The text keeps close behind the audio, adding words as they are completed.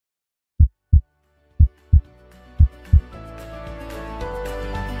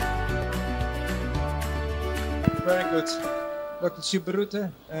very good. Dr.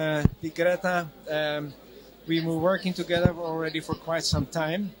 Žiubrytė, Greta, we've been working together already for quite some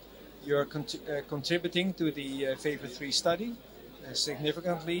time. You're contributing to the Phase 3 study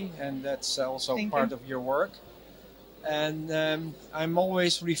significantly, and that's also part of your work. And I'm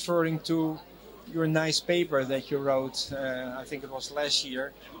always referring to your nice paper that you wrote, I think it was last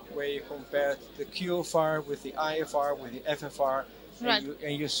year, where you compared the QFR with the IFR, with the FFR, right.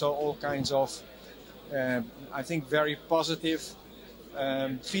 and you saw all kinds of, I think, very positive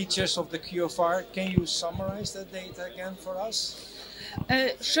features of the QFR. Can you summarize that data again for us?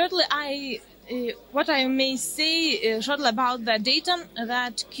 Shortly, what I may say shortly about the data,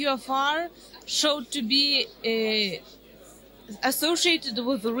 that QFR showed to be associated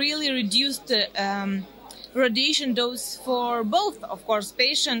with really reduced radiation dose for both, of course,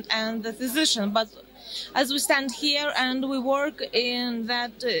 patient and the physician. But as we stand here and we work in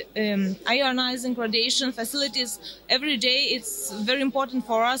that ionizing radiation facilities every day, it's very important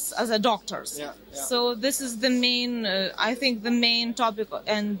for us as a doctors. Yeah. So this is the main, I think, the main topic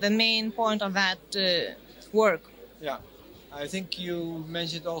and the main point of that work. Yeah, I think you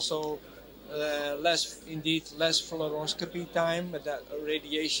mentioned also less fluoroscopy time, but that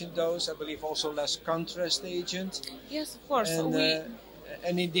radiation dose, I believe also less contrast agent. Yes, of course.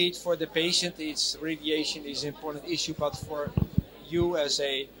 And indeed, for the patient, radiation is an important issue, but for you as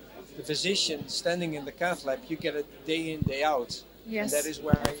the physician standing in the cath lab, you get it day in, day out. Yes, and that is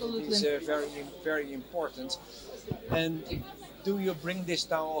where it is very, very important. And do you bring this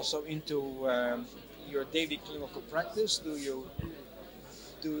down also into your daily clinical practice?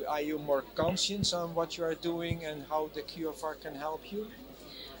 Are you more conscious on what you are doing and how the QFR can help you?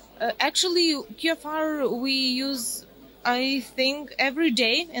 Actually, QFR we use, I think, every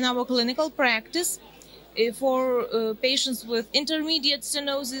day in our clinical practice for patients with intermediate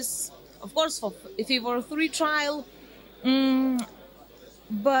stenosis, of course, for Phase 3 trial.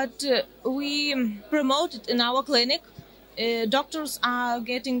 But we promote it in our clinic. Doctors are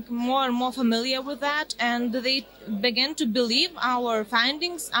getting more and more familiar with that, and they begin to believe our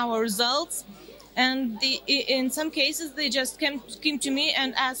findings, our results. And in some cases, they just came to me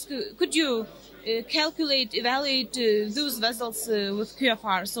and asked, could you evaluate those vessels with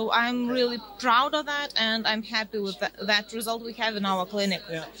QFR? So I'm really proud of that, and I'm happy with that result we have in our clinic.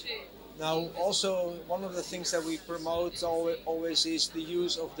 Yeah. Now, also, one of the things that we promote always is the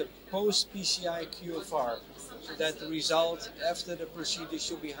use of the post-PCI QFR, so that the result after the procedure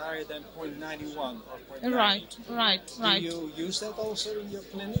should be higher than 0.91 or 0.9. Right. Do you use that also in your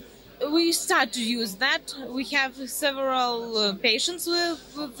clinic? We start to use that. We have several patients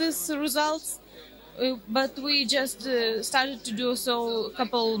with these results, but we just started to do so a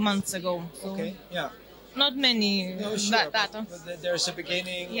couple months ago. So okay, yeah. Not many data. But there's a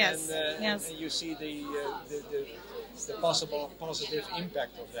beginning, yes, and you see the possible positive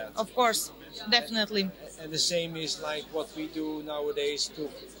impact of that. Of course, definitely. And the same is like what we do nowadays to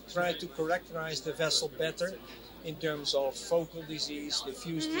try to characterize the vessel better in terms of focal disease,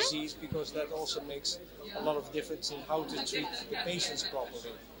 diffuse disease, because that also makes a lot of difference in how to treat the patients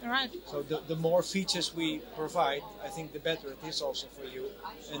properly. Right. So the more features we provide, I think the better it is also for you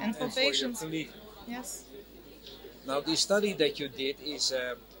and for patients. your colleague. Yes. Now, the study that you did is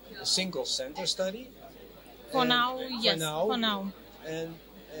a single center study. For now, yes. For now. And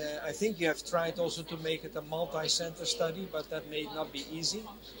I think you have tried also to make it a multi-center study, but that may not be easy.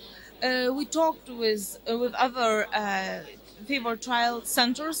 We talked with other Phase trial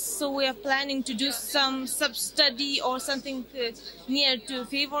centers, so we are planning to do some sub-study or something near to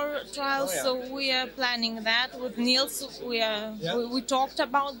Phase trials. So we are planning that with Niels. We talked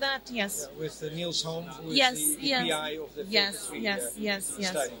about that. Yes. Yeah, with Niels Holm, who is the PI of the Phase 3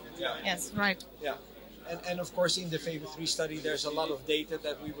 study. Yeah. Yes. Right. Yeah. And of course, in the Phase 3 study, there's a lot of data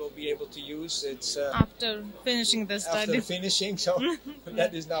that we will be able to use. It's after finishing the study. After finishing, so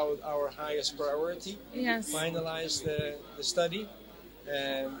that is now our highest priority. Yes. Finalize the study,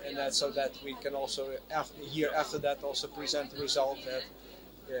 and that's so that we can also after that also present the result at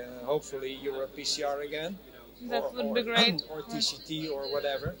hopefully EuroPCR again. That would be great. Or TCT or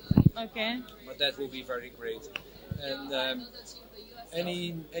whatever. Okay. But that will be very great. And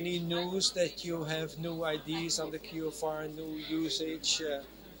any news that you have, new ideas on the QFR, new usage?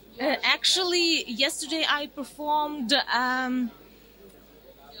 Actually, yesterday I performed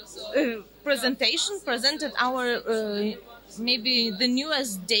presented our maybe the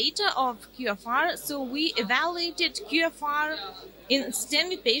newest data of QFR. So we evaluated QFR in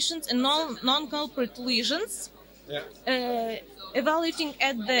STEMI patients and non-culprit lesions. Yeah. Evaluating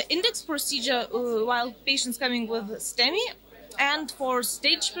at the index procedure while patients coming with STEMI and for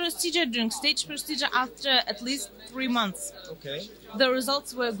stage procedure, during stage procedure after at least 3 months. Okay. The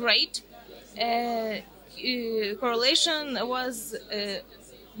results were great. Correlation was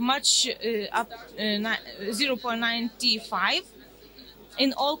much up 0.95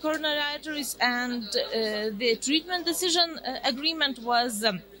 in all coronary arteries, and the treatment decision agreement was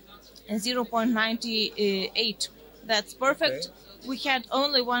 0.98. That's perfect. Okay. We had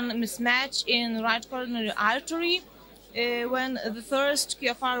only one mismatch in right coronary artery when the first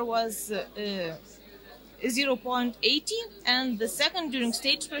QFR was 0.80, and the second during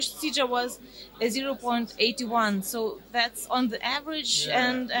stage procedure was 0.81. So that's on the average,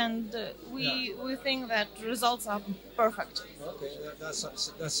 and we think that results are perfect. Okay, that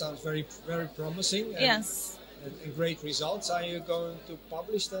sounds very promising. And, yes. And great results. Are you going to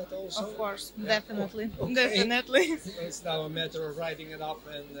publish that also? Of course, yeah. definitely, okay. definitely. It's now a matter of writing it up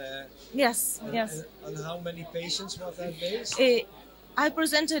and. Yes. And how many patients was that based? I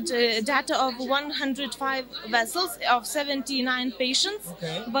presented data of 105 vessels of 79 patients,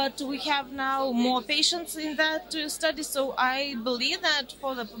 okay. But we have now more patients in that study, so I believe that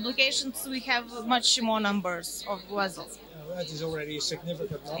for the publications we have much more numbers of vessels. That is already a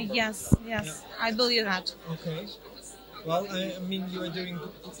significant number. Yes, yeah. I believe that. Okay. Well, I mean, you are doing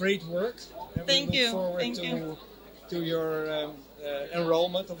great work. And Thank you. We look forward to your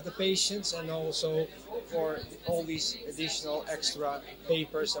enrollment of the patients, and also for all these additional extra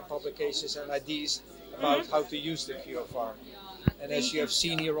papers and publications and ideas about how to use the QFR. And as you have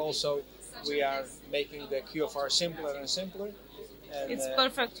seen here also, we are making the QFR simpler and simpler. And, it's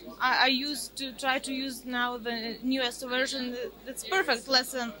perfect. I used to try to use now the newest version. It's perfect,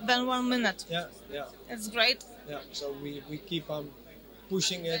 less than 1 minute. Yeah. It's great. Yeah, so we keep on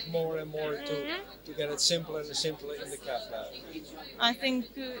pushing it more and more to get it simpler and simpler in the cath lab. I think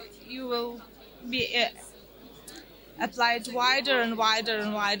you will be applied wider and wider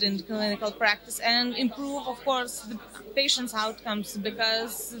and wider in clinical practice and improve, of course, the patient's outcomes,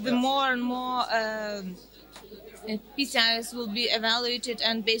 because the more and more PCIs will be evaluated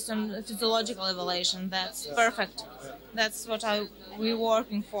and based on physiological evaluation. That's perfect. Yeah. That's what we're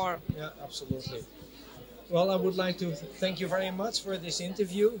working for. Yeah, absolutely. Well, I would like to thank you very much for this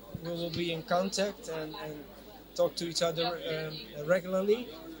interview. We will be in contact and talk to each other regularly.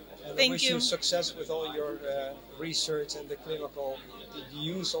 And I wish you success with all your research and the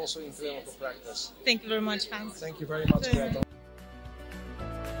use also in clinical practice. Thank you very much, Hans. Thank you very much, Greta.